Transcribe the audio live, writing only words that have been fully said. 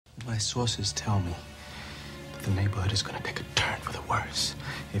My sources tell me that the neighborhood is going to take a turn for the worse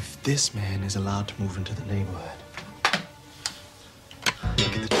if this man is allowed to move into the neighborhood.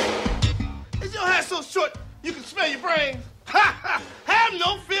 Look at the... Is your hair so short you can smell your brains? Ha ha! Have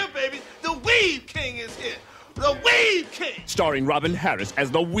no fear, baby. The Weave King is here. The Weave King. Starring Robin Harris as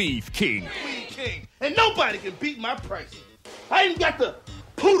the Weave King. Weave King. And nobody can beat my price. I even got the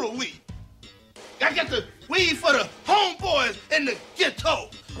poodle weave. I got the weave for the homeboys in the ghetto.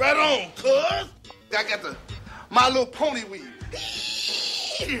 Right on, cuz. I got the My Little Pony weave.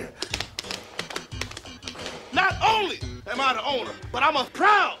 Not only am I the owner, but I'm a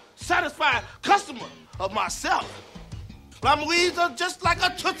proud, satisfied customer of myself. My weaves are just like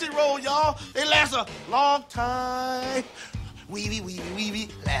a Tootsie Roll, y'all. They last a long time. Weavy, weavy, weavy,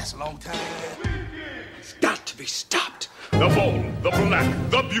 last a long time. It's got to be stopped. The bold, the black,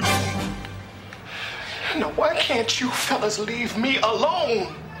 the beautiful. Now, why can't you fellas leave me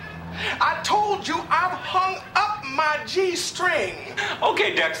alone? I told you I've hung up my G-string.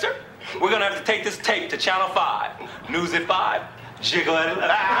 Okay, Dexter. We're gonna have to take this tape to Channel 5. News at 5. Jiggle at 11.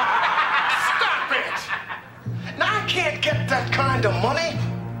 Stop it! Now, I can't get that kind of money.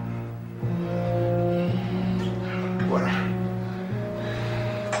 Well,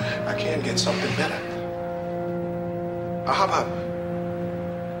 I can get something better. How about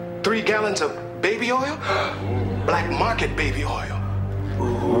 3 gallons of baby oil? Black market baby oil.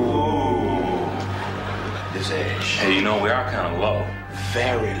 Ooh. This age. Hey, you know, we are kind of low.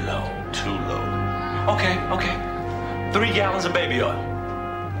 Very low. Too low. Okay. 3 gallons of baby oil.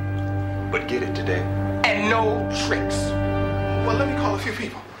 But get it today. And no tricks. Well, let me call a few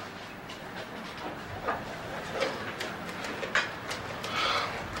people.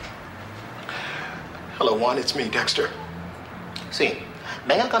 Hello, Juan, it's me, Dexter. Sí,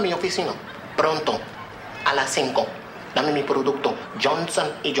 venga acá a mi oficina. Pronto. A las 5. Dame mi producto.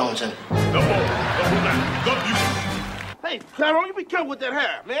 Johnson & Johnson. The bold, the black, the beautiful. Hey, Tyrone, you be careful with that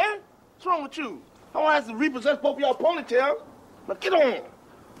hair, man. What's wrong with you? I want to have to repossess both of y'all ponytails. Now get on.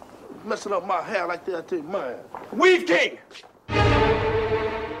 Messing up my hair like that, I tell you mine. Weave King!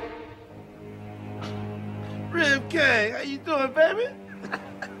 Rib King, how you doing, baby?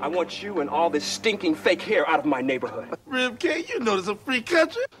 I want you and all this stinking fake hair out of my neighborhood. Rib King, you know this is a free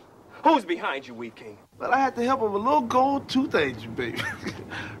country. Who's behind you, Weave King? But I had to help him with a little gold tooth angel, baby.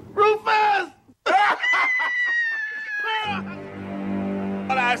 Rufus!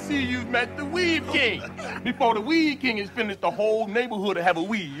 But I see you've met the Weave King. Before the Weave King is finished, the whole neighborhood will have a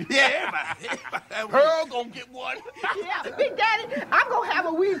weave. Yeah, everybody. Pearl gonna get one. Yeah, Big Daddy, I'm gonna have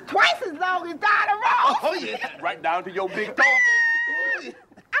a weave twice as long as Donna Ross. Oh, yeah. Right down to your big toe.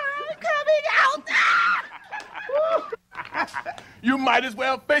 I'm coming out there. You might as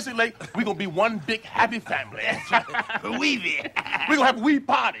well face it, like, we're gonna be one big happy family. Weavy. We're gonna have a weave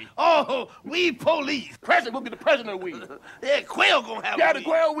party. Oh, weave police. President will be the president of weave. Yeah, Quail gonna have Yeah, a the weave.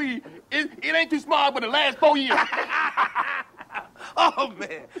 Quail weave. It ain't too small, but it lasts 4 years. Oh,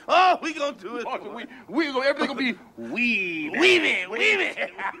 man. Oh, we gonna do it. Everything gonna be weave. Weavy.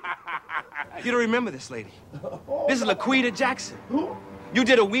 You don't remember this lady. This is Laquita Jackson. You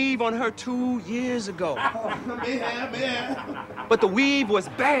did a weave on her 2 years ago. Yeah. But the weave was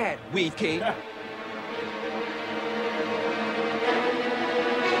bad, Weave King.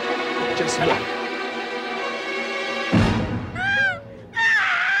 Just look.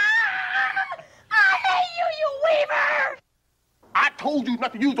 I hate you weaver! I told you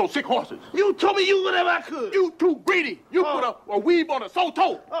not to use those sick horses. You told me you whatever I could. You too greedy. You put a weave on a soul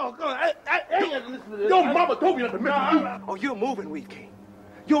toe. Oh, God. I ain't got to listen to this. Your mama told me not to mess with you. Oh, you're moving, Weave King.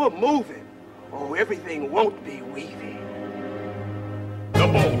 You're moving. Oh, everything won't be weavy. The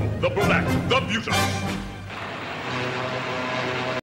bold, the black, the beautiful.